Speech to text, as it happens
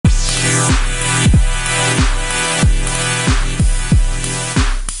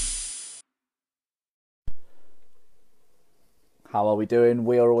How are we doing?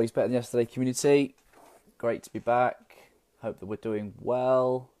 We are always better than yesterday, community. Great to be back. Hope that we're doing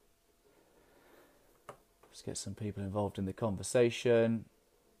well. Let's get some people involved in the conversation.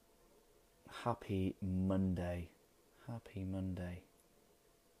 Happy Monday. Happy Monday.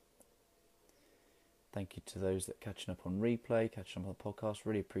 Thank you to those that are catching up on replay, catching up on the podcast.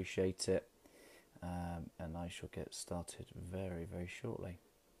 Really appreciate it. And I shall get started very, very shortly.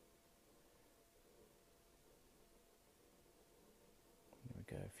 There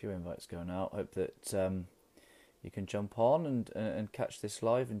we go. A few invites going out. Hope that you can jump on and catch this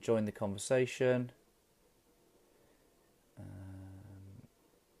live and join the conversation.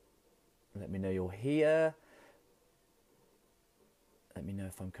 Let me know you're here. Let me know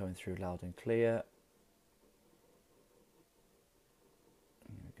if I'm coming through loud and clear.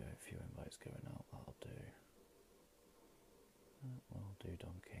 There we go, a few invites going out. That'll do. That'll do,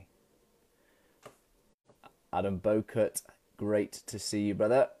 donkey. Adam Bokut, great to see you,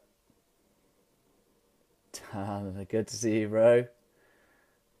 brother. Tan, good to see you, bro.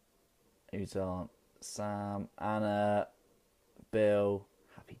 Who's on? Sam, Anna, Bill.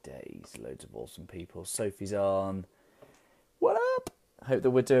 Happy days, loads of awesome people. Sophie's on. What up? Hope that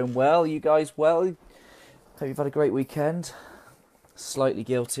we're doing well. You guys well? Hope you've had a great weekend. Slightly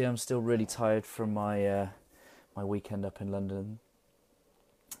guilty. I'm still really tired from my my weekend up in London,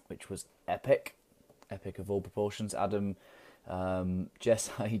 which was epic. Epic of all proportions. Adam, Jess,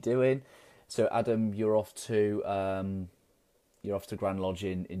 how you doing? So Adam, you're off to Grand Lodge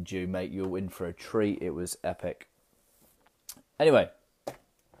in June, mate. You're in for a treat. It was epic. Anyway.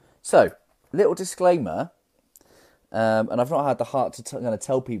 So, little disclaimer, and I've not had the heart to kind of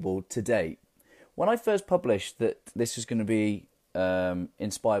tell people to date. When I first published that this was going to be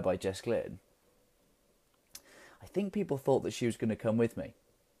inspired by Jess Glynn, I think people thought that she was going to come with me.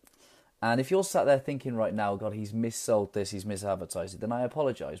 And if you're sat there thinking right now, God, he's missold this, he's misadvertised it, then I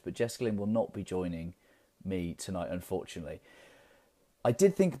apologise, but Jess Glynn will not be joining me tonight, unfortunately. I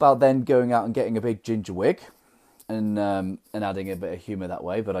did think about then going out and getting a big ginger wig, and adding a bit of humour that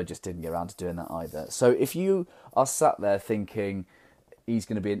way, but I just didn't get around to doing that either. So if you are sat there thinking he's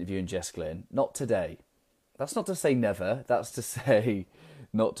going to be interviewing Jess Glynn, not today. That's not to say never, that's to say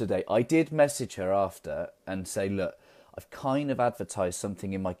not today. I did message her after and say, look, I've kind of advertised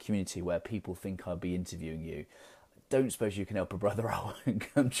something in my community where people think I'll be interviewing you. Don't suppose you can help a brother out and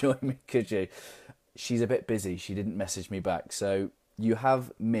come join me, could you? She's a bit busy, she didn't message me back. So you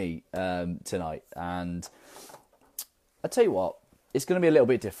have me tonight, and I tell you what, it's going to be a little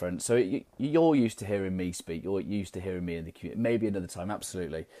bit different. So you're used to hearing me speak. You're used to hearing me in the community. Maybe another time,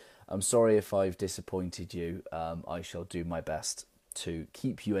 absolutely. I'm sorry if I've disappointed you. I shall do my best to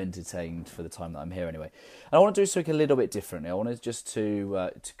keep you entertained for the time that I'm here anyway. And I want to do something a little bit differently. I wanted just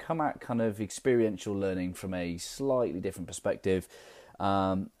to come at kind of experiential learning from a slightly different perspective.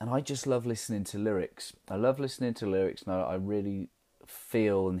 And I just love listening to lyrics. I love listening to lyrics, and I really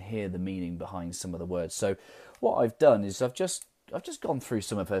feel and hear the meaning behind some of the words. So what I've done is I've just gone through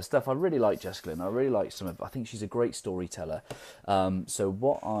some of her stuff. I really like Jess Glynn. I really like I think she's a great storyteller. So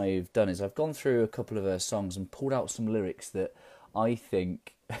what I've done is I've gone through a couple of her songs and pulled out some lyrics that I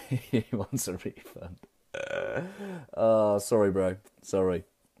think he wants a refund. Oh, sorry, bro. Sorry.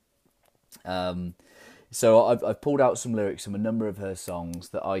 So I've pulled out some lyrics from a number of her songs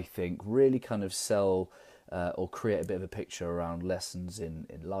that I think really kind of sell or create a bit of a picture around lessons in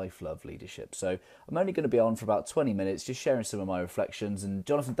life, love, leadership. So I'm only going to be on for about 20 minutes, just sharing some of my reflections. And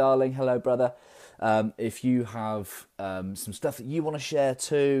Jonathan Darling, hello, brother. If you have some stuff that you want to share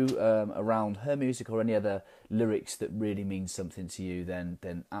too around her music or any other lyrics that really mean something to you,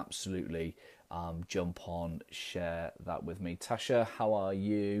 then absolutely jump on, share that with me. Tasha, how are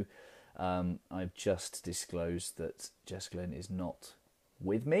you? I've just disclosed that Jess Glynn is not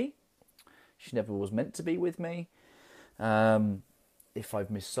with me. She never was meant to be with me. If I've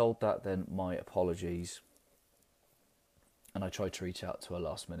missold that, then my apologies. And I tried to reach out to her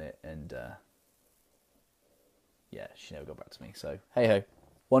last minute, and she never got back to me. So, hey ho,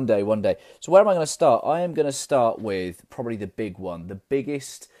 one day. So where am I going to start? I am going to start with probably the big one, the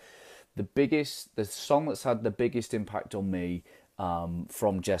song that's had the biggest impact on me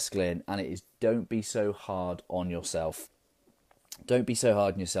from Jess Glynn, and it is "Don't Be So Hard on Yourself." Don't be so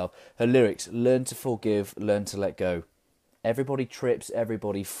hard on yourself. Her lyrics, learn to forgive, learn to let go. Everybody trips,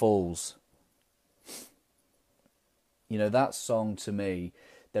 everybody falls. You know, that song to me,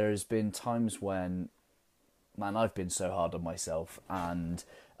 there has been times when, man, I've been so hard on myself, and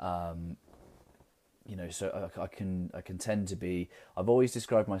so I can tend to be. I've always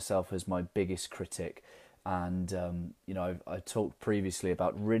described myself as my biggest critic, And I talked previously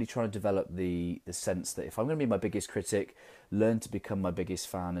about really trying to develop the sense that if I'm going to be my biggest critic, learn to become my biggest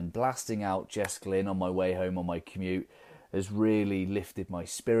fan. And blasting out Jess Glynne on my way home on my commute has really lifted my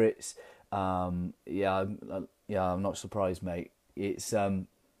spirits. I'm not surprised, mate. It's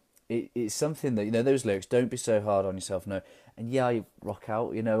something that, those lyrics, don't be so hard on yourself, no. And yeah, I rock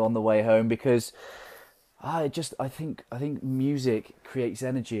out, on the way home, because I think music creates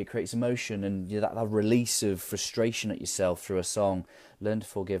energy, it creates emotion, and that release of frustration at yourself through a song. Learn to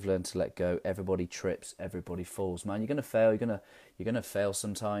forgive, learn to let go. Everybody trips, everybody falls. Man, you're gonna fail. You're gonna fail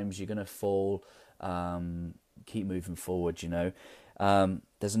sometimes. You're gonna fall. Keep moving forward.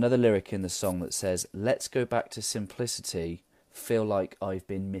 There's another lyric in the song that says, "Let's go back to simplicity. Feel like I've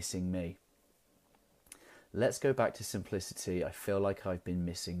been missing me." Let's go back to simplicity. I feel like I've been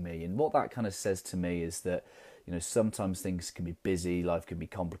missing me. And what that kind of says to me is that, sometimes things can be busy, life can be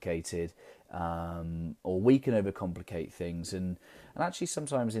complicated, or we can overcomplicate things. And actually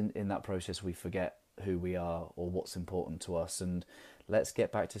sometimes in that process we forget who we are or what's important to us. And let's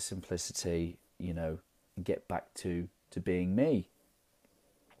get back to simplicity, and get back to being me.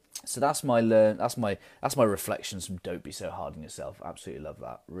 So that's my reflections from Don't Be So Hard on Yourself. Absolutely love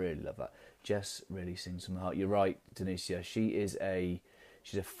that. Really love that. Jess really sings from the heart. You're right, Denicia. She's a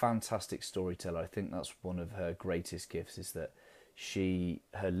fantastic storyteller. I think that's one of her greatest gifts, is that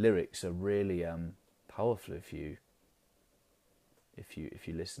her lyrics are really powerful if you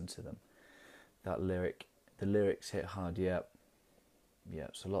listen to them. The lyrics hit hard. Yeah.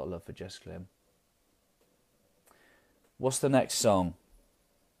 It's a lot of love for Jess Glynne. What's the next song?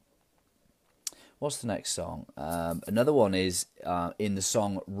 Another one is in the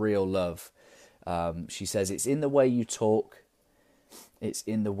song Real Love. She says, "It's in the way you talk, it's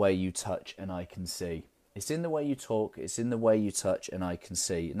in the way you touch, and I can see." It's in the way you talk, it's in the way you touch, and I can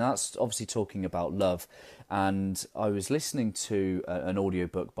see. And that's obviously talking about love. And I was listening to an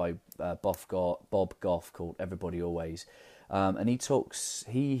audiobook by Bob Goff called Everybody Always. And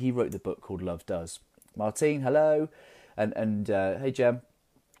he wrote the book called Love Does. Martine, hello. And hey, Jem.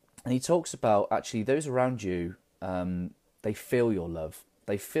 And he talks about, actually, those around you, they feel your love.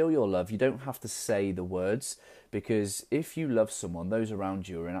 They feel your love. You don't have to say the words, because if you love someone, those around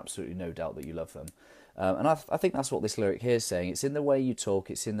you are in absolutely no doubt that you love them. And I think that's what this lyric here is saying. It's in the way you talk,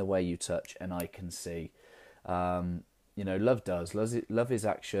 it's in the way you touch, and I can see. Love does. Love is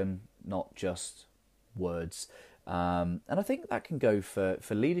action, not just words. And I think that can go for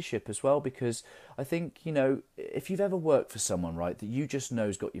leadership as well, because I think, if you've ever worked for someone, right, that you just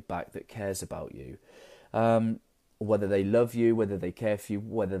know's got your back, that cares about you, whether they love you, whether they care for you,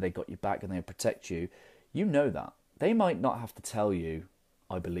 whether they got your back and they protect you, that. They might not have to tell you,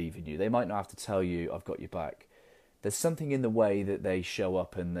 I believe in you. They might not have to tell you, I've got your back. There's something in the way that they show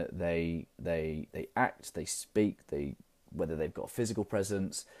up and that they act, they speak, whether they've got a physical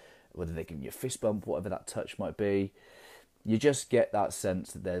presence, whether they give you a fist bump, whatever that touch might be. You just get that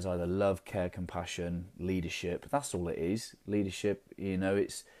sense that there's either love, care, compassion, leadership. That's all it is. Leadership,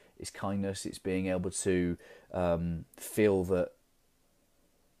 it's kindness. It's being able to feel that,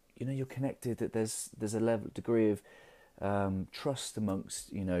 you're connected, that there's a degree of trust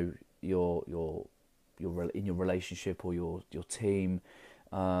amongst, your in your relationship or your team.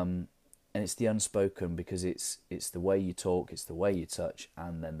 And it's the unspoken, because it's the way you talk, it's the way you touch,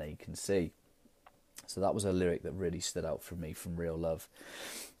 and then they can see. So that was a lyric that really stood out for me from Real Love.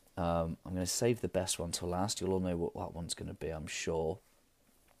 I'm going to save the best one till last. You'll all know what that one's going to be, I'm sure.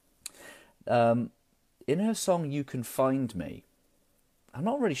 In her song You Can Find Me, I'm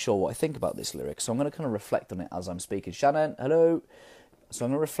not really sure what I think about this lyric, so I'm going to kind of reflect on it as I'm speaking. Shannon, hello. So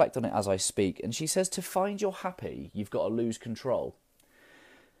I'm going to reflect on it as I speak. And she says, to find you're happy, you've got to lose control.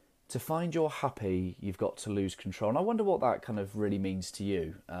 To find you're happy, you've got to lose control. And I wonder what that kind of really means to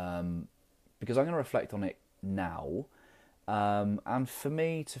you, because I'm going to reflect on it now. And for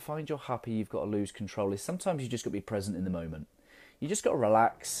me, to find you're happy, you've got to lose control is sometimes you just got to be present in the moment. You just got to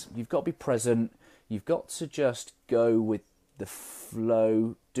relax. You've got to be present. You've got to just go with the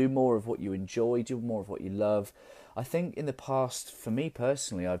flow, do more of what you enjoy, do more of what you love. I think in the past, for me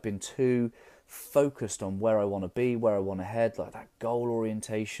personally, I've been too focused on where I want to be, where I want to head, like that goal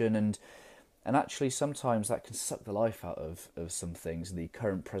orientation, and actually sometimes that can suck the life out of some things, the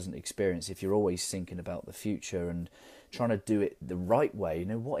current present experience, if you're always thinking about the future and trying to do it the right way.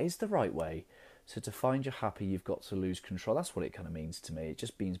 What is the right way? So to find you're happy, you've got to lose control. That's what it kind of means to me. It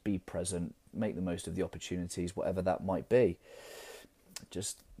just means be present, make the most of the opportunities, whatever that might be.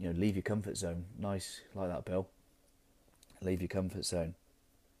 Just, leave your comfort zone. Nice, like that, Bill. Leave your comfort zone.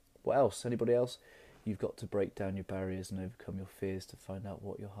 What else? Anybody else? You've got to break down your barriers and overcome your fears to find out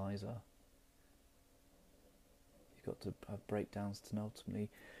what your highs are. You've got to have breakdowns to know ultimately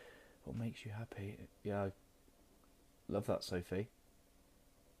what makes you happy. Yeah, love that, Sophie.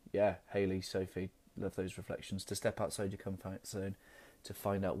 Yeah, Hayley, Sophie, love those reflections. To step outside your comfort zone, to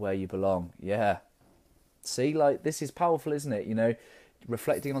find out where you belong. Yeah. See, like, this is powerful, isn't it? You know,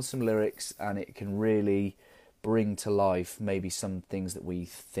 reflecting on some lyrics, and it can really bring to life maybe some things that we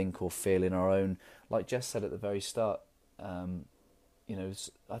think or feel in our own. Like Jess said at the very start, you know,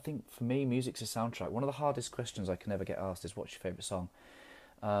 I think for me, music's a soundtrack. One of the hardest questions I can ever get asked is, what's your favourite song?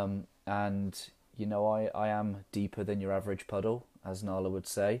 And, you know, I am deeper than your average puddle, as Nala would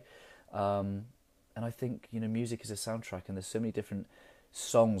say. And I think, you know, music is a soundtrack, and there's so many different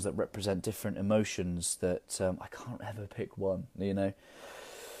songs that represent different emotions that I can't ever pick one, you know.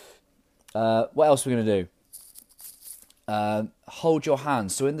 What else are we going to do? Hold Your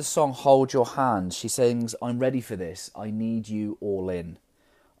Hand. So in the song Hold Your Hand, she sings, I'm ready for this, I need you all in.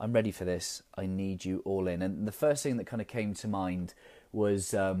 I'm ready for this, I need you all in. And the first thing that kind of came to mind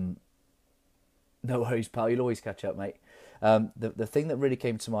was, no worries, pal, you'll always catch up, mate. The thing that really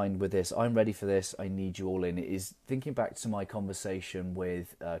came to mind with this, I'm ready for this, I need you all in, is thinking back to my conversation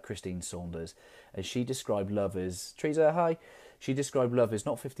with Christine Saunders. And she described love as, Teresa, hi. She described love as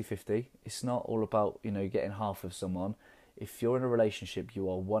not 50-50. It's not all about, you know, getting half of someone. If you're in a relationship, you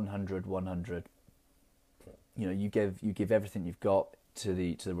are 100-100. You know, you give everything you've got to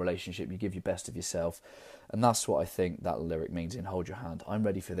the relationship. You give your best of yourself, and that's what I think that lyric means in Hold Your Hand. I'm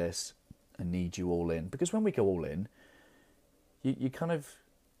ready for this. I need you all in. Because when we go all in, you kind of,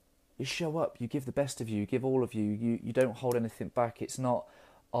 you show up. You give the best of you. You give all of you. You don't hold anything back. It's not,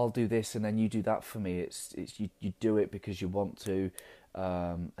 I'll do this and then you do that for me. It's you do it because you want to.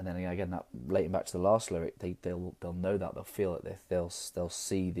 And then again, that relating back to the last lyric, they'll know that, they'll feel it, they'll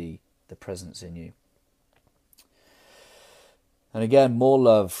see the presence in you. And again, more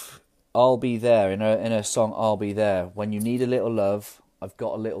love. I'll be there in a song. I'll be there when you need a little love. I've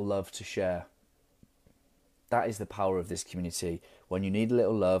got a little love to share. That is the power of this community. When you need a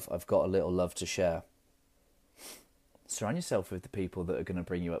little love, I've got a little love to share. Surround yourself with the people that are going to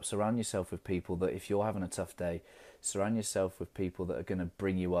bring you up. Surround yourself with people that, if you're having a tough day, surround yourself with people that are going to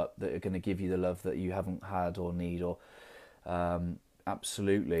bring you up, that are going to give you the love that you haven't had or need. Or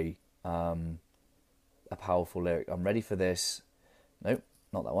absolutely a powerful lyric. I'm ready for this. Nope,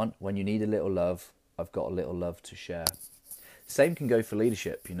 not that one. When you need a little love, I've got a little love to share. Same can go for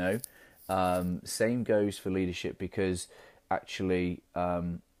leadership, you know. Same goes for leadership, because actually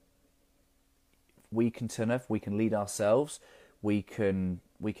we can turn up, we can lead ourselves, we can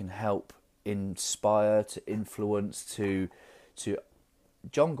help inspire, to influence, to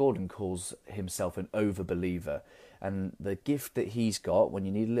John Gordon calls himself an overbeliever, and the gift that he's got, when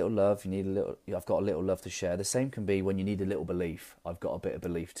you need a little love, I've got a little love to share. The same can be when you need a little belief. I've got a bit of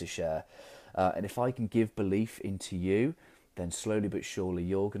belief to share, and if I can give belief into you, then slowly but surely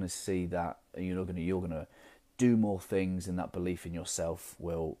you're going to see that, and you're going to do more things, and that belief in yourself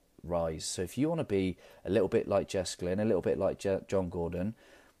will rise. So if you want to be a little bit like Jess Glynn, a little bit like John Gordon,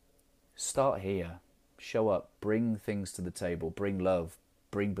 start here. Show up, bring things to the table, bring love,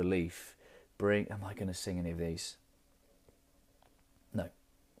 bring belief, am I going to sing any of these? No,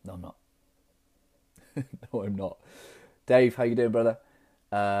 I'm not. No, I'm not. Dave, how you doing, brother?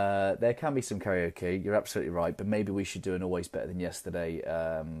 There can be some karaoke, you're absolutely right, but maybe we should do an Always Better Than Yesterday,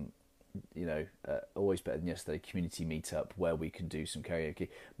 Always Better Than Yesterday community meetup where we can do some karaoke.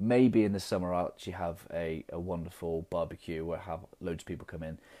 Maybe in the summer I'll actually have a wonderful barbecue where I have loads of people come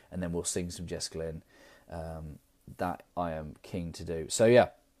in, and then we'll sing some Jess Glynn. That I am keen to do. So yeah,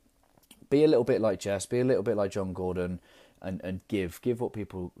 be a little bit like Jess, be a little bit like John Gordon, and give what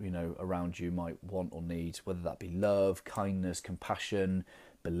people, you know, around you might want or need, whether that be love, kindness, compassion,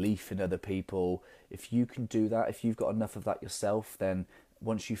 belief in other people. If you can do that, if you've got enough of that yourself, then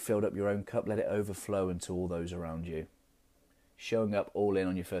once you've filled up your own cup, let it overflow into all those around you. Showing up all in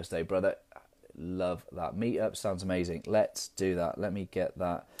on your first day, brother. Love that. Meetup sounds amazing. Let's do that. Let me get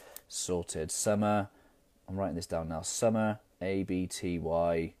that sorted. Summer, I'm writing this down now. Summer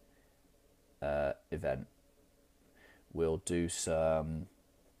ABTY event. We'll do some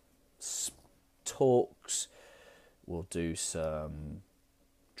talks. We'll do some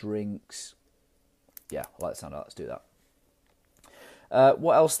drinks. Yeah, I like the sound of that. Let's do that.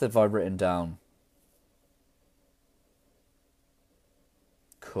 What else have I written down?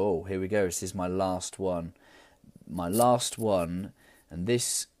 Cool, here we go. This is my last one. My last one, and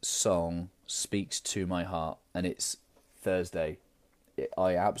this song speaks to my heart, and it's Thursday.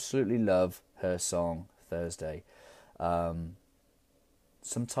 I absolutely love her song, Thursday.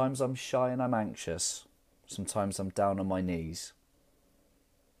 Sometimes I'm shy and I'm anxious. Sometimes I'm down on my knees.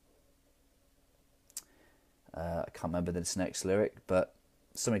 I can't remember this next lyric, but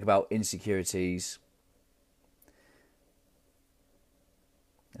something about insecurities.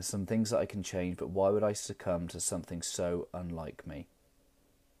 There's some things that I can change, but why would I succumb to something so unlike me?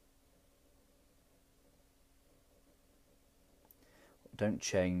 Don't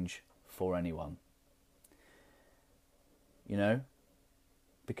change for anyone. You know?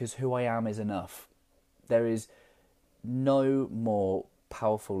 Because who I am is enough. There is no more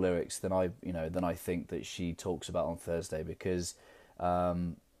powerful lyrics than I think that she talks about on Thursday, because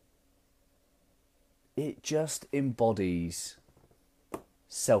it just embodies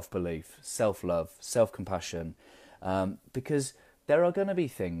self-belief, self-love, self-compassion, because there are going to be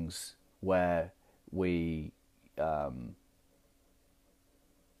things where we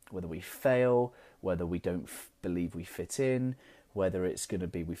whether we fail, whether we don't believe we fit in, whether it's going to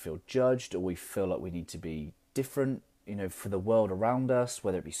be we feel judged or we feel like we need to be different, for the world around us,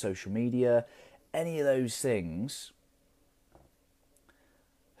 whether it be social media, any of those things.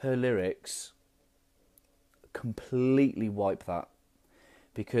 Her lyrics completely wipe that,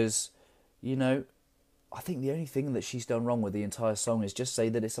 because, I think the only thing that she's done wrong with the entire song is just say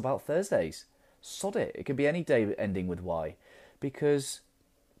that it's about Thursdays. Sod it. It could be any day ending with Y, because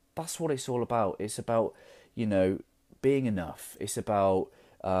that's what it's all about. It's about, being enough. It's about,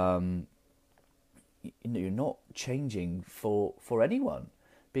 not changing for anyone,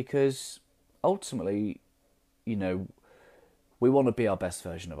 because ultimately, we want to be our best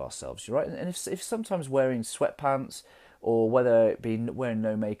version of ourselves, right? And if sometimes wearing sweatpants or whether it be wearing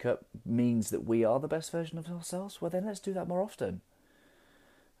no makeup means that we are the best version of ourselves, well then let's do that more often.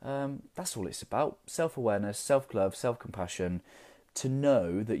 That's all it's about. Self-awareness, self-love, self-compassion, to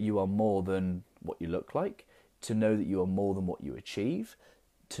know that you are more than what you look like, to know that you are more than what you achieve,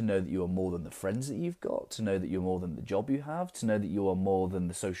 to know that you are more than the friends that you've got, to know that you're more than the job you have, to know that you are more than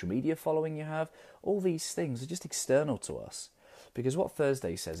the social media following you have. All these things are just external to us. Because what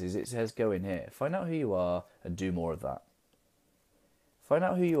Thursday says is, it says go in here, find out who you are and do more of that. Find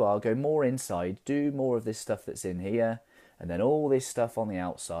out who you are, go more inside, do more of this stuff that's in here, and then all this stuff on the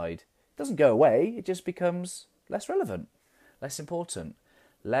outside doesn't go away, it just becomes less relevant, less important,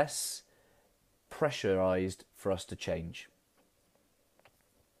 less pressurized for us to change.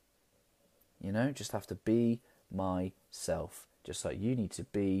 Just have to be myself, just like you need to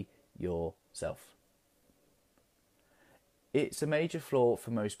be yourself. It's a major flaw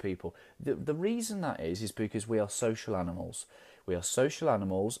for most people. The reason that is because we are social animals. We are social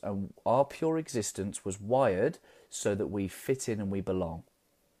animals, and our pure existence was wired so that we fit in and we belong.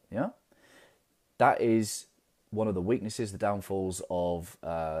 Yeah? That is one of the weaknesses, the downfalls of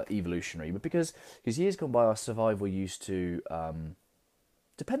evolutionary. But because years gone by, our survival used to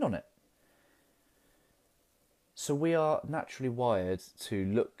depend on it. So we are naturally wired to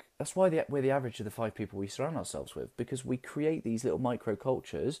look. That's why we're the average of the 5 people we surround ourselves with, because we create these little micro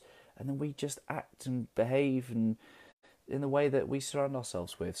cultures, and then we just act and behave in the way that we surround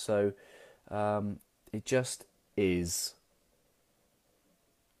ourselves with. So it just is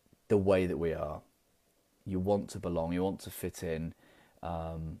the way that we are. You want to belong, you want to fit in.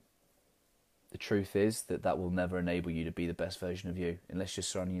 The truth is that will never enable you to be the best version of you unless you're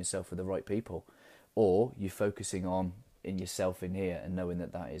surrounding yourself with the right people, or you're focusing on in yourself in here and knowing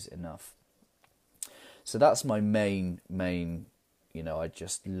that is enough. So that's my main, I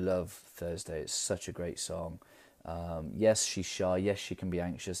just love Thursday. It's such a great song. Yes, she's shy. Yes, she can be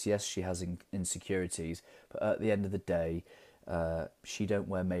anxious. Yes, she has insecurities. But at the end of the day, she don't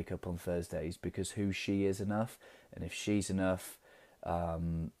wear makeup on Thursdays, because who she is enough. And if she's enough,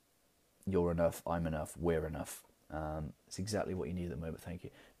 you're enough, I'm enough, we're enough. It's exactly what you need at the moment. Thank you.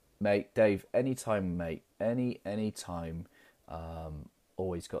 Mate, Dave, anytime, mate. Anytime.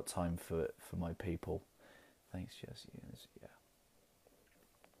 Always got time for my people. Thanks, Jesse. Yeah.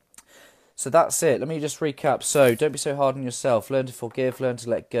 So that's it. Let me just recap. So, don't be so hard on yourself. Learn to forgive. Learn to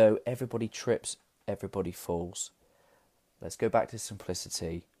let go. Everybody trips. Everybody falls. Let's go back to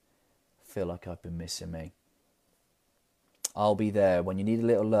simplicity. Feel like I've been missing me. I'll be there. When you need a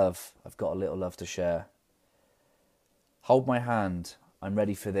little love, I've got a little love to share. Hold my hand. I'm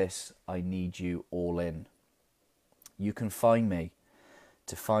ready for this. I need you all in. You can find me.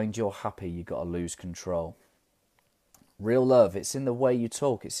 To find you're happy, you got to lose control. Real love, it's in the way you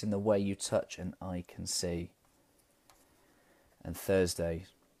talk, it's in the way you touch, and I can see. And Thursday,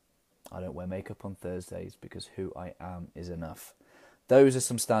 I don't wear makeup on Thursdays, because who I am is enough. Those are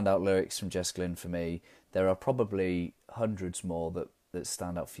some standout lyrics from Jess Glynne for me. There are probably hundreds more that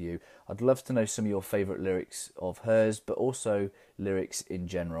stand out for you. I'd love to know some of your favourite lyrics of hers, but also lyrics in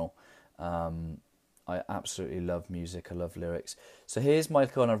general. I absolutely love music. I love lyrics. So here's my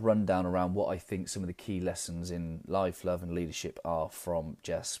kind of rundown around what I think some of the key lessons in life, love, and leadership are from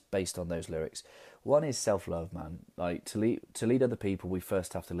Jess, based on those lyrics. One is self-love, man. Like to lead other people, we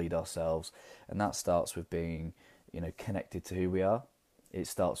first have to lead ourselves, and that starts with being, connected to who we are. It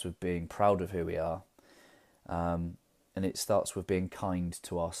starts with being proud of who we are, and it starts with being kind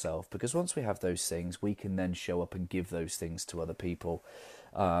to ourselves. Because once we have those things, we can then show up and give those things to other people.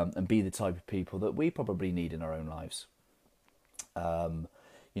 And be the type of people that we probably need in our own lives.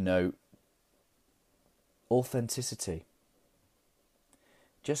 You know, authenticity.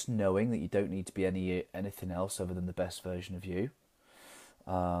 Just knowing that you don't need to be anything else other than the best version of you.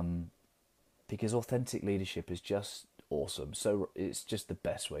 Because authentic leadership is just awesome. So it's just the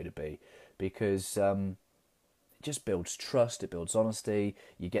best way to be. Because it just builds trust, it builds honesty.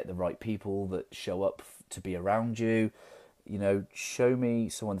 You get the right people that show up to be around you. Show me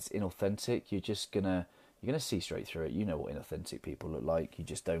someone that's inauthentic, you're gonna see straight through it. You know what inauthentic people look like. You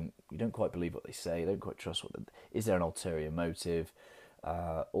don't quite believe what they say. You don't quite trust is there an ulterior motive.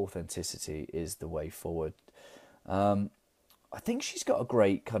 Authenticity is the way forward. I think she's got a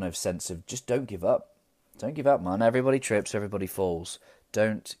great kind of sense of just don't give up. Don't give up, man. Everybody trips, everybody falls.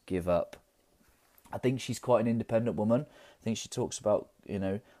 Don't give up. I think she's quite an independent woman. I think she talks about,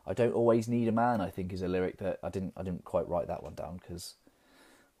 I don't always need a man, I think is a lyric that I didn't quite write that one down because,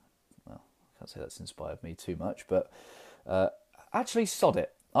 well, I can't say that's inspired me too much, but actually, sod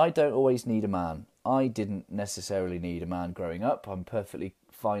it. I don't always need a man. I didn't necessarily need a man growing up. I'm perfectly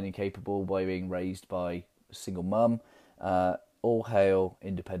fine and capable by being raised by a single mum. All hail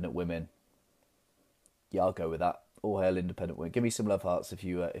independent women. Yeah, I'll go with that. All hail independent women. Give me some love hearts if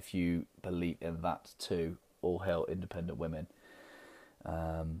you believe in that too. All hail independent women.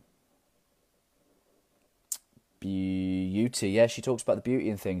 Beauty. Yeah, she talks about the beauty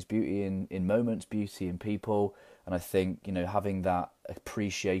in things, beauty in moments, beauty in people. And I think, having that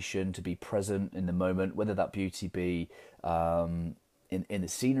appreciation to be present in the moment, whether that beauty be in the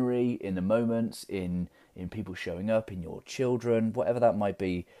scenery, in the moments, in people showing up, in your children, whatever that might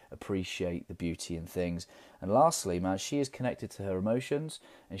be, appreciate the beauty in things. And lastly, man, she is connected to her emotions,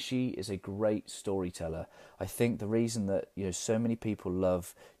 and she is a great storyteller. I think the reason that so many people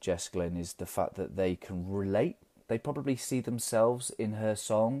love Jess Glynne is the fact that they can relate. They probably see themselves in her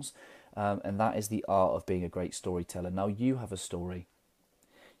songs, and that is the art of being a great storyteller. Now, you have a story.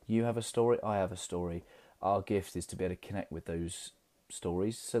 You have a story, I have a story. Our gift is to be able to connect with those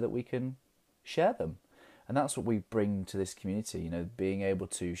stories so that we can share them. And that's what we bring to this community. Being able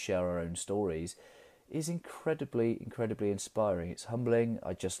to share our own stories is incredibly, incredibly inspiring. It's humbling.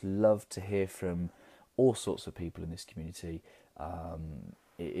 I just love to hear from all sorts of people in this community.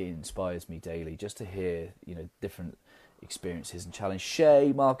 It inspires me daily just to hear, different experiences and challenge.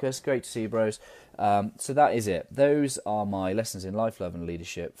 Shay, Marcus, great to see you, bros. So that is it. Those are my lessons in life, love, and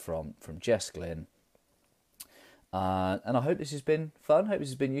leadership from Jess Glynne. And I hope this has been fun. Hope this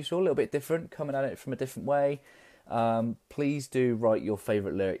has been useful. A little bit different, coming at it from a different way. Please do write your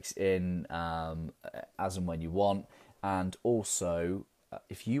favourite lyrics in as and when you want. And also,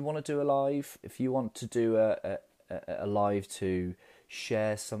 if you want to do a live, if you want to do a live to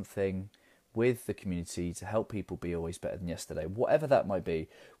share something with the community to help people be always better than yesterday, whatever that might be,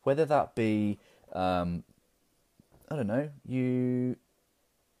 whether that be, I don't know, you're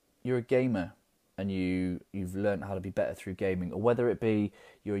a gamer and you've learned how to be better through gaming, or whether it be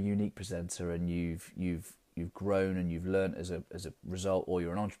you're a unique presenter and you've grown and you've learned as a result, or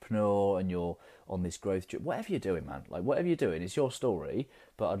you're an entrepreneur and you're on this growth trip. Whatever you're doing, man, like whatever you're doing, it's your story.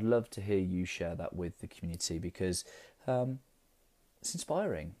 But I'd love to hear you share that with the community because it's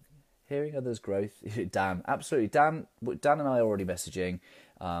inspiring. Hearing others' growth. Dan, absolutely. Dan and I are already messaging.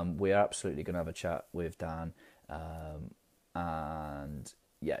 We are absolutely going to have a chat with Dan, and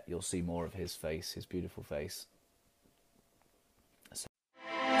yeah, you'll see more of his face, his beautiful face,